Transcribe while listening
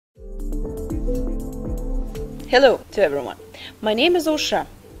Hello to everyone. My name is Ausra.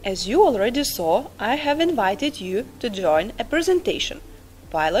 As you already saw, I have invited you to join a presentation,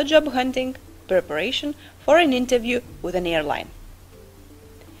 Pilot Job Hunting Preparation for an Interview with an Airline.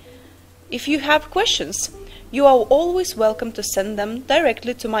 If you have questions, you are always welcome to send them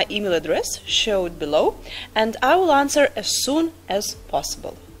directly to my email address showed below, and I will answer as soon as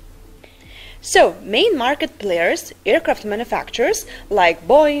possible. So, main market players, aircraft manufacturers like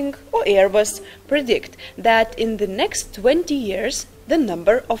Boeing or Airbus, predict that in the next 20 years the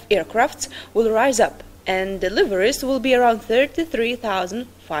number of aircrafts will rise up and deliveries will be around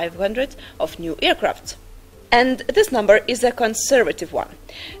 33,500 of new aircraft. And this number is a conservative one,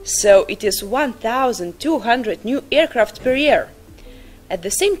 so it is 1,200 new aircraft per year. At the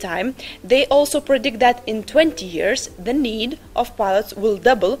same time, they also predict that in 20 years the need of pilots will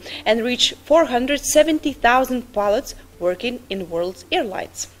double and reach 470,000 pilots working in world's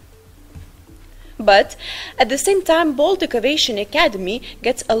airlines. But at the same time, Baltic Aviation Academy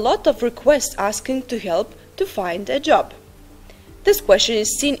gets a lot of requests asking to help to find a job. This question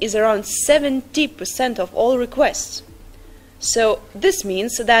is seen as around 70% of all requests. So this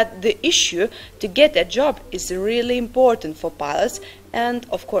means that the issue to get a job is really important for pilots and,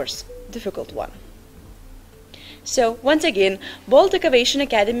 of course, difficult one. So once again, Baltic Aviation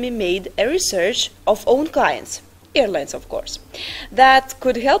Academy made a research of own clients, airlines of course, that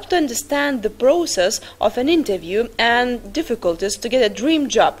could help to understand the process of an interview and difficulties to get a dream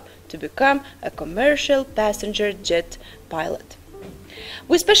job to become a commercial passenger jet pilot.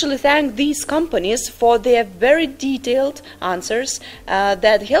 We especially thank these companies for their very detailed answers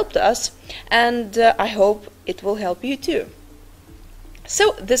that helped us, and I hope it will help you too.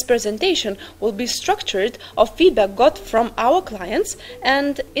 So this presentation will be structured of feedback got from our clients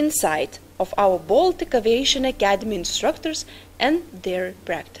and insight of our Baltic Aviation Academy instructors and their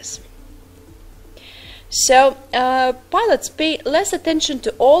practice. So, pilots pay less attention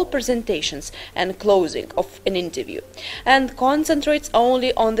to all presentations and closing of an interview and concentrates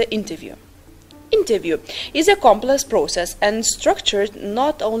only on the interview. Interview is a complex process and structured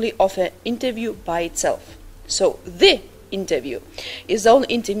not only of an interview by itself. So, the interview is the only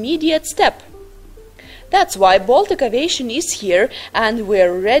intermediate step. That's why Baltic Aviation is here and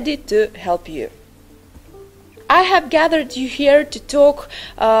we're ready to help you. I have gathered you here to talk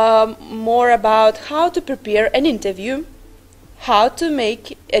more about how to prepare an interview, how to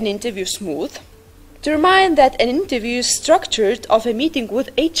make an interview smooth, to remind that an interview is structured of a meeting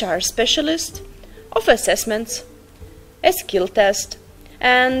with HR specialist, of assessments, a skill test,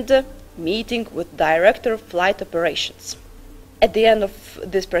 and meeting with Director of Flight Operations. At the end of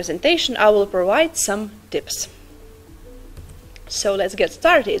this presentation, I will provide some tips. So let's get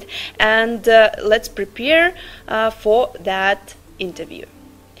started and let's prepare for that interview.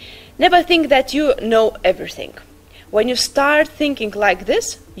 Never think that you know everything. When you start thinking like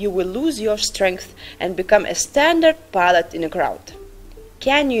this, you will lose your strength and become a standard pilot in a crowd.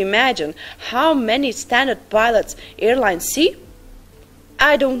 Can you imagine how many standard pilots airlines see?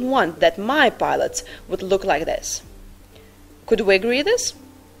 I don't want that my pilots would look like this. Could we agree this?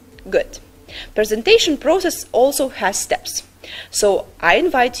 Good. Presentation process also has steps. So I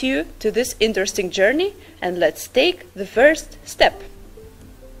invite you to this interesting journey and let's take the first step.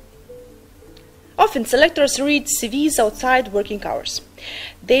 Often selectors read CVs outside working hours.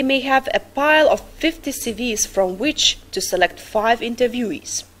 They may have a pile of 50 CVs from which to select 5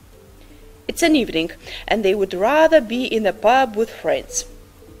 interviewees. It's an evening and they would rather be in a pub with friends.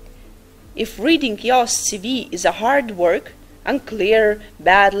 If reading your CV is a hard work, unclear,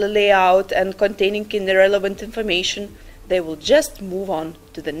 badly laid out and containing irrelevant information, they will just move on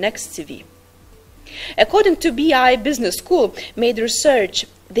to the next CV. According to BI Business School made research,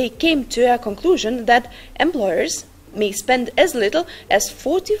 they came to a conclusion that employers may spend as little as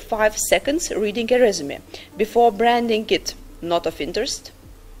 45 seconds reading a resume before branding it not of interest,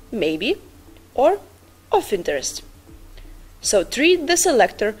 maybe, or of interest. So treat the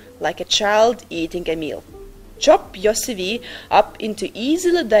selector like a child eating a meal. Chop your CV up into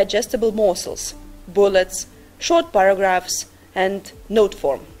easily digestible morsels, bullets, short paragraphs, and note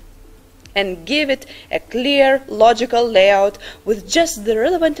form, and give it a clear, logical layout with just the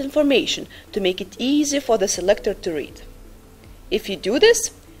relevant information to make it easy for the selector to read. If you do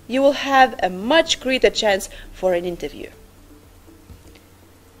this, you will have a much greater chance for an interview.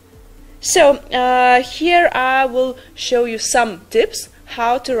 So, here I will show you some tips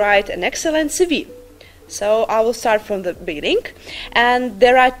how to write an excellent CV. So I will start from the beginning, and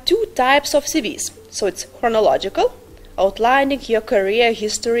there are 2 types of CVs. So it's chronological, outlining your career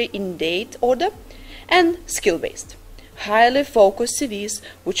history in date order, and skill-based. highly focused CVs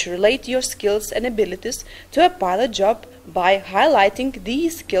which relate your skills and abilities to a pilot job by highlighting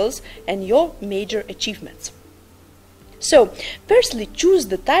these skills and your major achievements. So, firstly, choose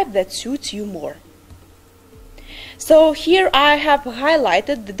the type that suits you more. So here I have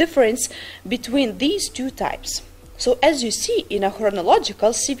highlighted the difference between these two types. So as you see, in a chronological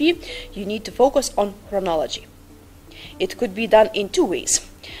CV, you need to focus on chronology. It could be done in two ways.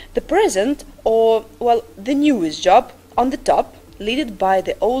 The present or, well, the newest job on the top, leaded by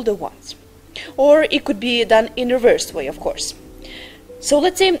the older ones. Or it could be done in reverse way, of course. So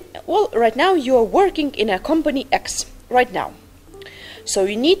let's say, well, right now you are working in a company X, right now. So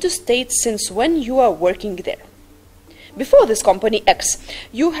you need to state since when you are working there. Before this company X,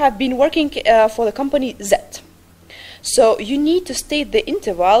 you have been working for the company Z. So you need to state the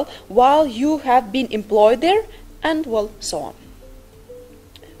interval while you have been employed there, and well, so on.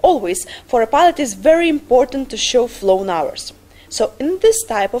 Always, for a pilot, it is very important to show flown hours. So in this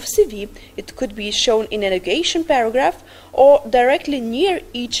type of CV, it could be shown in a navigation paragraph or directly near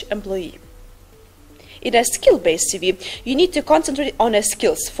each employee. In a skill-based CV, you need to concentrate on the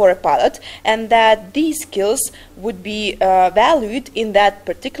skills for a pilot, and that these skills would be valued in that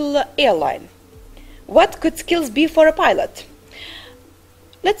particular airline. What could skills be for a pilot?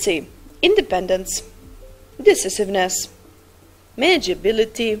 Let's say independence, decisiveness,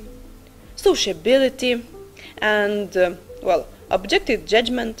 manageability, sociability, and well, objective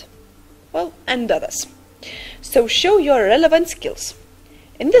judgment, well, and others. So show your relevant skills.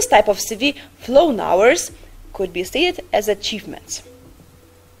 In this type of CV, flown hours could be stated as achievements.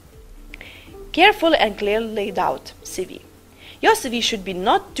 Carefully and clearly laid out CV. Your CV should be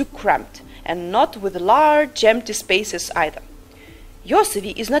not too cramped and not with large empty spaces either. Your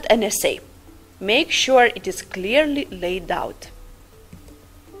CV is not an essay. Make sure it is clearly laid out.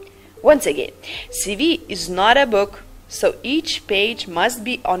 Once again, CV is not a book, so each page must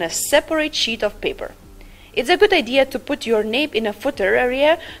be on a separate sheet of paper. It's a good idea to put your name in a footer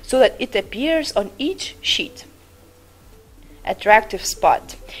area so that it appears on each sheet. Attractive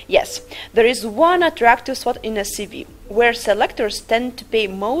spot. Yes, there is one attractive spot in a CV where selectors tend to pay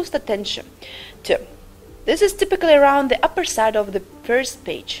most attention to. This is typically around the upper side of the first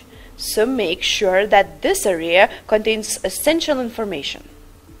page, so make sure that this area contains essential information.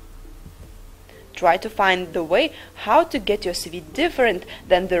 Try to find the way how to get your CV different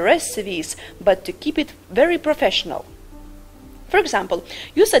than the rest CVs, but to keep it very professional. For example,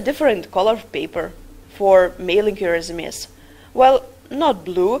 use a different color of paper for mailing your resumes. Well, not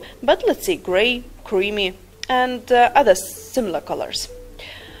blue, but let's say gray, creamy, and other similar colors.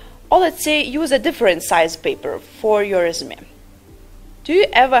 Or let's say use a different size paper for your resume. Do you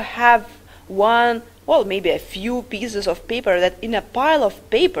ever have one, well, maybe a few pieces of paper that in a pile of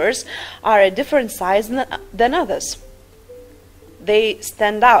papers are a different size than others? They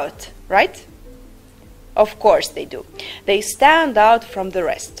stand out, right? Of course they do. They stand out from the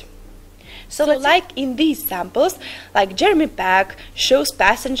rest. So like in these samples, like Jeremy Pack shows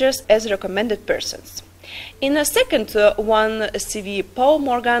passengers as recommended persons. In a second one CV, Paul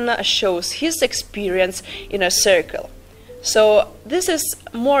Morgan shows his experience in a circle. So this is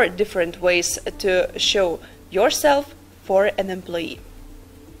more different ways to show yourself for an employee.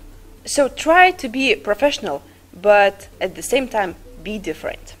 So try to be professional, but at the same time be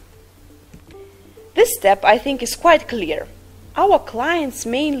different. This step, I think, is quite clear. Our clients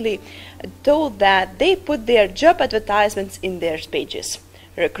mainly told that they put their job advertisements in their pages.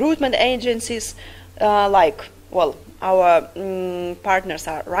 Recruitment agencies like, well, our partners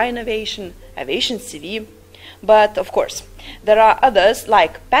are Ryan Aviation, Aviation CV, but of course there are others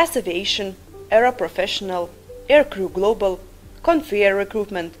like Pass Aviation, Aero Professional, Aircrew Global, Confair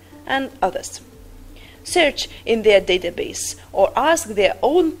Recruitment, and others. Search in their database or ask their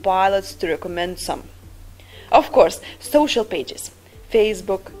own pilots to recommend some. Of course, social pages,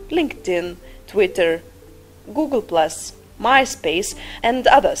 Facebook, LinkedIn, Twitter, Google+, MySpace, and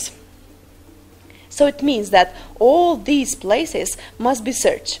others. So it means that all these places must be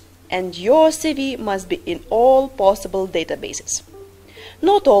searched, and your CV must be in all possible databases.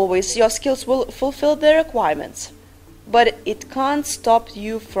 Not always your skills will fulfill the requirements, but it can't stop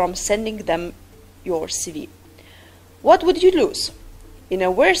you from sending them your CV. What would you lose? In a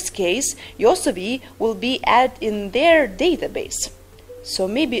worst case, your CV will be added in their database. So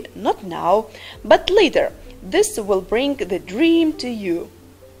maybe not now, but later. This will bring the dream to you.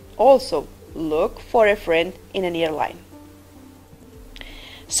 Also, look for a friend in an airline.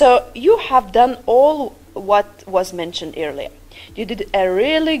 So you have done all what was mentioned earlier. You did a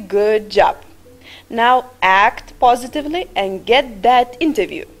really good job. Now act positively and get that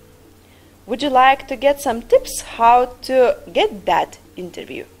interview. Would you like to get some tips how to get that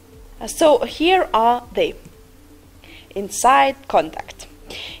interview? So here are they. Inside contact.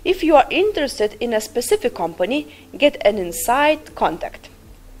 If you are interested in a specific company, get an inside contact.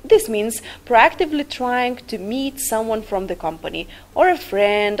 This means proactively trying to meet someone from the company or a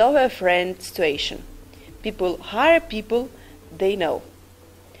friend of a friend situation. People hire people they know.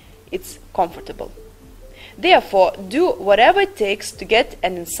 It's comfortable. Therefore, do whatever it takes to get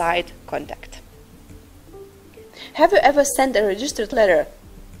an inside contact. Have you ever sent a registered letter?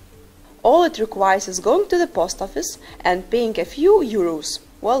 All it requires is going to the post office and paying a few euros,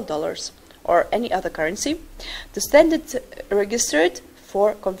 well, dollars, or any other currency, to send it registered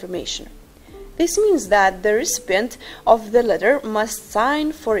for confirmation. This means that the recipient of the letter must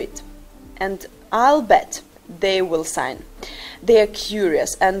sign for it. And I'll bet they will sign. They are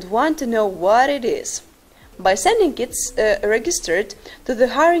curious and want to know what it is. By sending it registered to the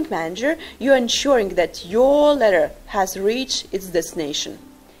hiring manager, you are ensuring that your letter has reached its destination.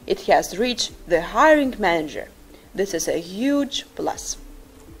 It has reached the hiring manager. This is a huge plus.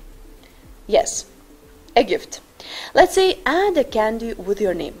 Yes, a gift. Let's say add a candy with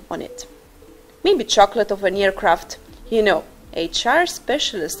your name on it. Maybe chocolate of an aircraft. You know, HR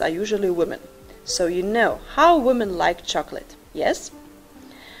specialists are usually women, so you know how women like chocolate, yes?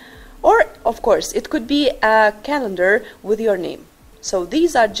 Or, of course, it could be a calendar with your name. So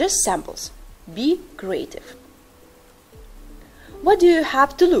these are just samples. Be creative. What do you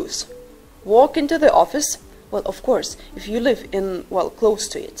have to lose? Walk into the office, well, of course, if you live in, well, close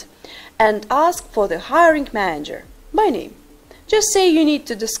to it, and ask for the hiring manager by name. Just say you need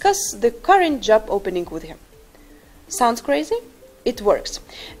to discuss the current job opening with him. Sounds crazy? It works.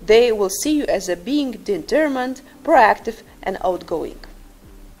 They will see you as a being determined, proactive, and outgoing.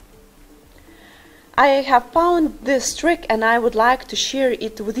 I have found this trick and I would like to share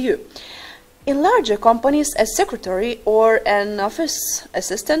it with you. In larger companies, a secretary or an office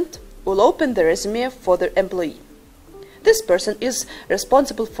assistant will open the resume for the employee. This person is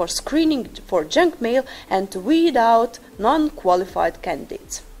responsible for screening for junk mail and to weed out non-qualified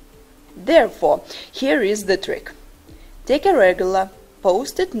candidates. Therefore, here is the trick. Take a regular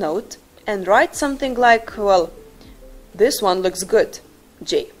post-it note and write something like, well, this one looks good,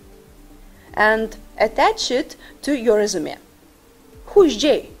 J, and attach it to your resume. Who is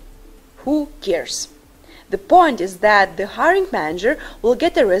J? Who cares? The point is that the hiring manager will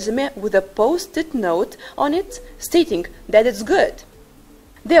get a resume with a post-it note on it stating that it's good.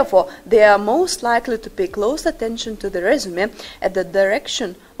 Therefore, they are most likely to pay close attention to the resume at the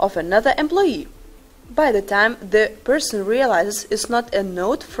direction of another employee. By the time the person realizes it's not a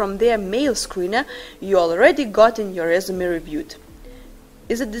note from their mail screener, you already gotten your resume reviewed.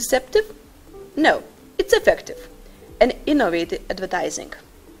 Is it deceptive? No, it's effective and innovative advertising.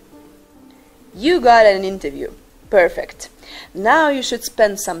 You got an interview. Perfect. Now you should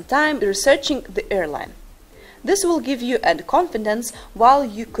spend some time researching the airline. This will give you a confidence while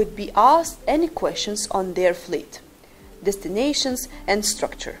you could be asked any questions on their fleet, destinations and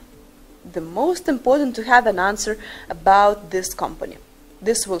structure. The most important to have an answer about this company.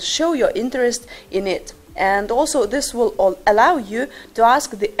 This will show your interest in it, and also this will allow you to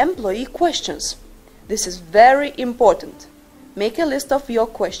ask the employee questions. This is very important. Make a list of your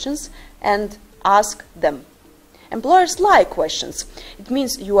questions and ask them. Employers like questions. It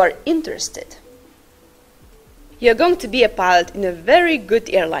means you are interested. You're going to be a pilot in a very good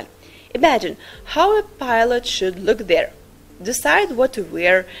airline. Imagine how a pilot should look there. Decide what to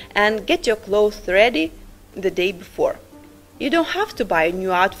wear and get your clothes ready the day before. You don't have to buy a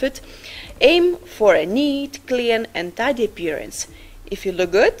new outfit. Aim for a neat, clean and tidy appearance. If you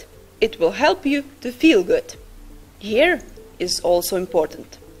look good, it will help you to feel good. Here is also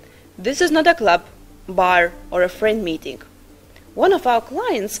important. This is not a club, bar or a friend meeting. One of our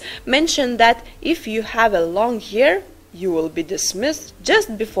clients mentioned that if you have a long hair, you will be dismissed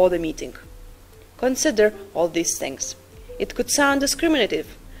just before the meeting. Consider all these things. It could sound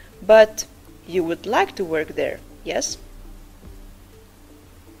discriminative, but you would like to work there, yes?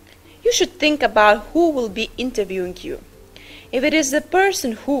 You should think about who will be interviewing you. If it is the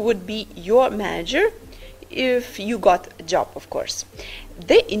person who would be your manager, if you got a job, of course,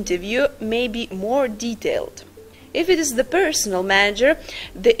 the interview may be more detailed. If it is the personal manager,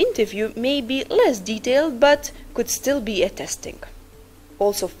 the interview may be less detailed but could still be a testing.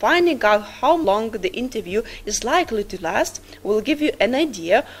 Also, finding out how long the interview is likely to last will give you an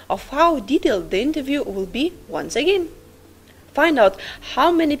idea of how detailed the interview will be once again. Find out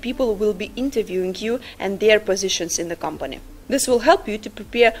how many people will be interviewing you and their positions in the company. This will help you to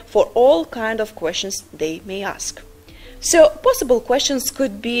prepare for all kinds of questions they may ask. So possible questions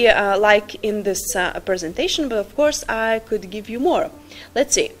could be like in this presentation, but of course I could give you more.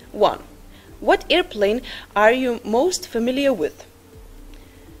 Let's say 1. What airplane are you most familiar with?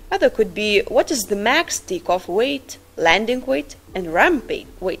 Other could be, what is the max takeoff weight, landing weight, and ramp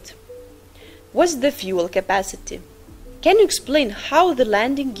weight? What's the fuel capacity? Can you explain how the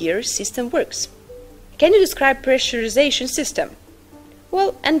landing gear system works? Can you describe pressurization system?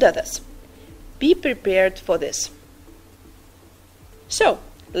 Well, and others. Be prepared for this. So,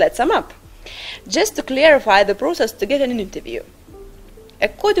 let's sum up. Just to clarify the process to get an interview.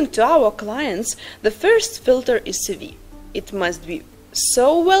 According to our clients, the first filter is CV. It must be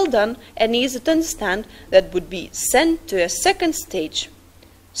so well done and easy to understand that would be sent to a second stage.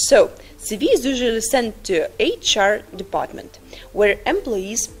 So, CV is usually sent to HR department, where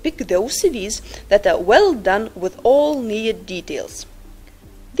employees pick those CVs that are well done with all needed details.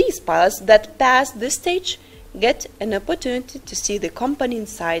 These pilots that pass this stage get an opportunity to see the company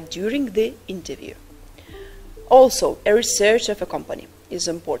inside during the interview. Also, a research of a company is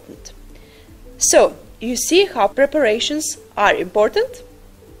important. So, you see how preparations are important?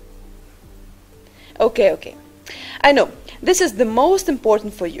 Okay. I know, this is the most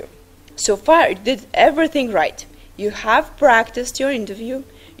important for you. So far, you did everything right. You have practiced your interview.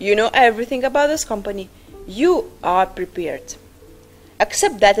 You know everything about this company. You are prepared.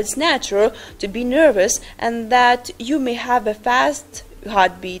 Accept that it's natural to be nervous and that you may have a fast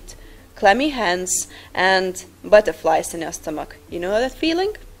heartbeat, clammy hands, and butterflies in your stomach. You know that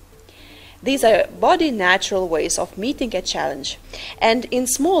feeling? These are body natural ways of meeting a challenge, and in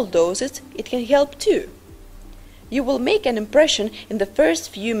small doses it can help too. You will make an impression in the first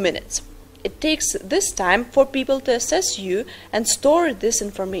few minutes. It takes this time for people to assess you and store this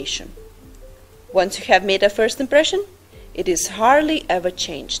information. Once you have made a first impression, it is hardly ever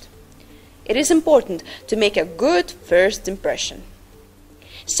changed. It is important to make a good first impression.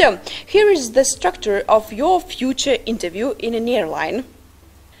 So, here is the structure of your future interview in an airline.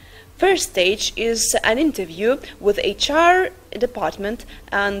 First stage is an interview with HR department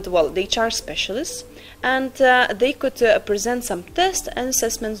and, well, the HR specialists, and they could present some tests and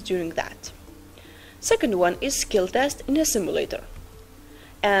assessments during that. Second one is skill test in a simulator.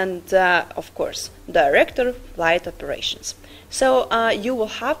 And, of course, director of flight operations. So you will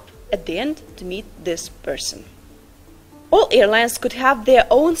have at the end to meet this person. All airlines could have their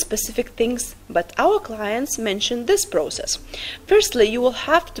own specific things, but our clients mention this process. Firstly, you will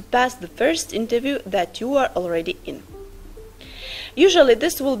have to pass the first interview that you are already in. Usually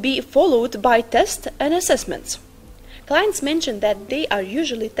this will be followed by tests and assessments. Clients mention that they are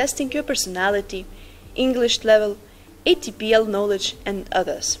usually testing your personality, English level, ATPL knowledge, and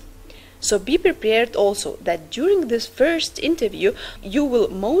others. So be prepared also that during this first interview you will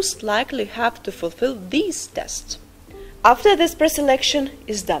most likely have to fulfill these tests. After this preselection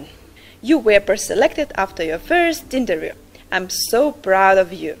is done, you were preselected after your first interview. I'm so proud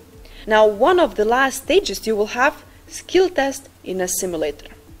of you. Now, one of the last stages you will have skill test in a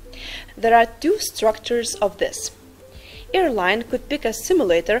simulator. There are two structures of this. Airline could pick a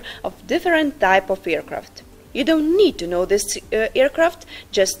simulator of different type of aircraft. You don't need to know this aircraft,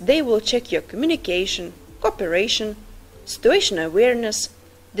 just they will check your communication, cooperation, situation awareness,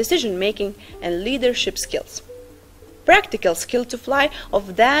 decision making, and leadership skills. Practical skill to fly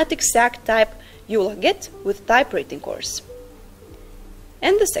of that exact type you will get with type rating course.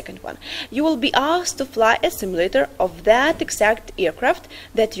 And the second one, you will be asked to fly a simulator of that exact aircraft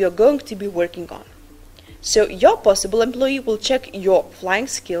that you are going to be working on. So your possible employee will check your flying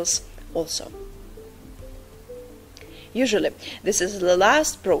skills also. Usually, this is the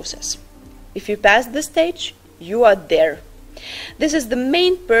last process. If you pass this stage, you are there. This is the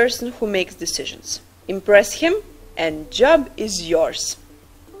main person who makes decisions. Impress him and job is yours.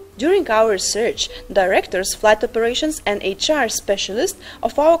 During our research, directors, flight operations, and HR specialists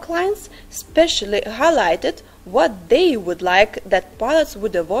of our clients specially highlighted what they would like that pilots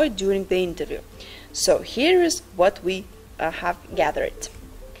would avoid during the interview. So here is what we have gathered.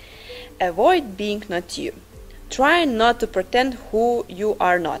 Avoid being not you. Try not to pretend who you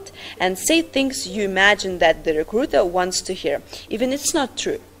are not and say things you imagine that the recruiter wants to hear, even if it's not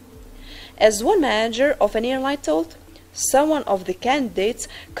true. As one manager of an airline told, someone of the candidates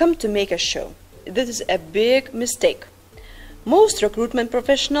come to make a show. This is a big mistake. Most recruitment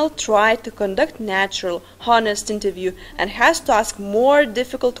professionals try to conduct natural, honest interview and has to ask more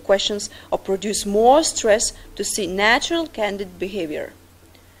difficult questions or produce more stress to see natural candidate behavior.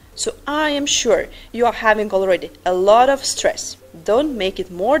 So I am sure you are having already a lot of stress. Don't make it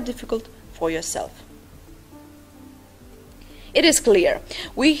more difficult for yourself. It is clear,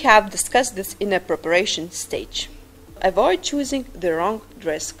 we have discussed this in a preparation stage. avoid choosing the wrong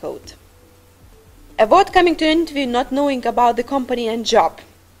dress code. Avoid coming to an interview not knowing about the company and job.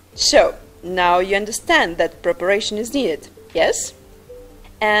 So, now you understand that preparation is needed, yes?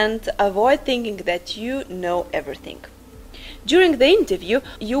 And avoid thinking that you know everything. During the interview,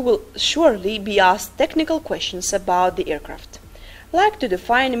 you will surely be asked technical questions about the aircraft, like to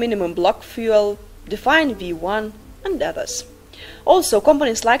define minimum block fuel, define V1, and others. Also,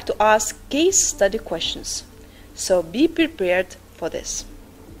 companies like to ask case study questions, so be prepared for this.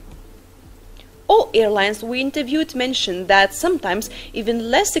 All airlines we interviewed mentioned that sometimes even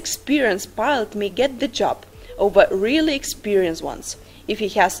less experienced pilot may get the job over really experienced ones if he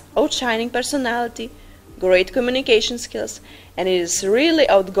has outshining personality, great communication skills, and is really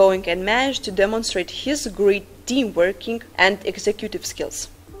outgoing and managed to demonstrate his great team working and executive skills.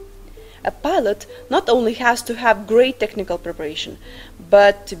 A pilot not only has to have great technical preparation,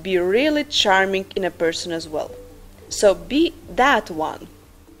 but to be really charming in a person as well. So be that one.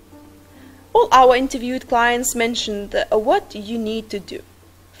 All our interviewed clients mentioned what you need to do.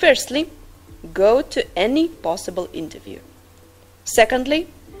 Firstly, go to any possible interview. Secondly,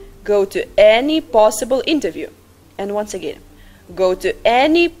 go to any possible interview. And once again, go to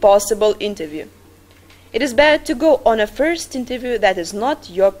any possible interview. It is better to go on a first interview that is not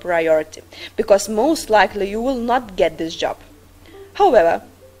your priority, because most likely you will not get this job. However,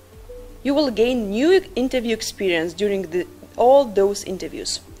 you will gain new interview experience during all those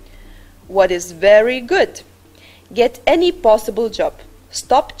interviews. What is very good? Get any possible job.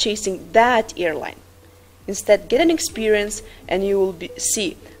 Stop chasing that airline. Instead, get an experience and you will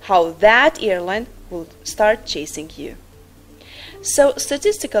see how that airline will start chasing you. So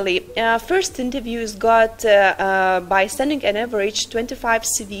statistically, first interview is got by sending an average 25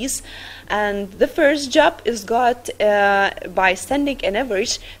 CVs, and the first job is got by sending an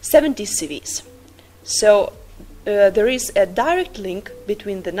average 70 CVs. So there is a direct link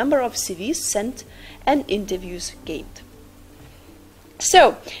between the number of CVs sent and interviews gained.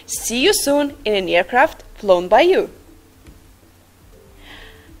 So, see you soon in an aircraft flown by you.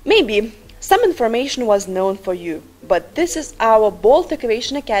 Maybe some information was known for you, but this is our Baltic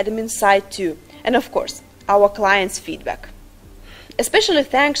Aviation Academy inside too, and of course, our clients' feedback. Especially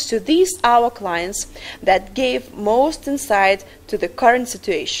thanks to these our clients that gave most insight to the current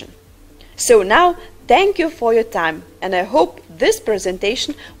situation. So now, thank you for your time, and I hope this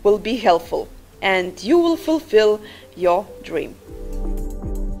presentation will be helpful and you will fulfill your dream.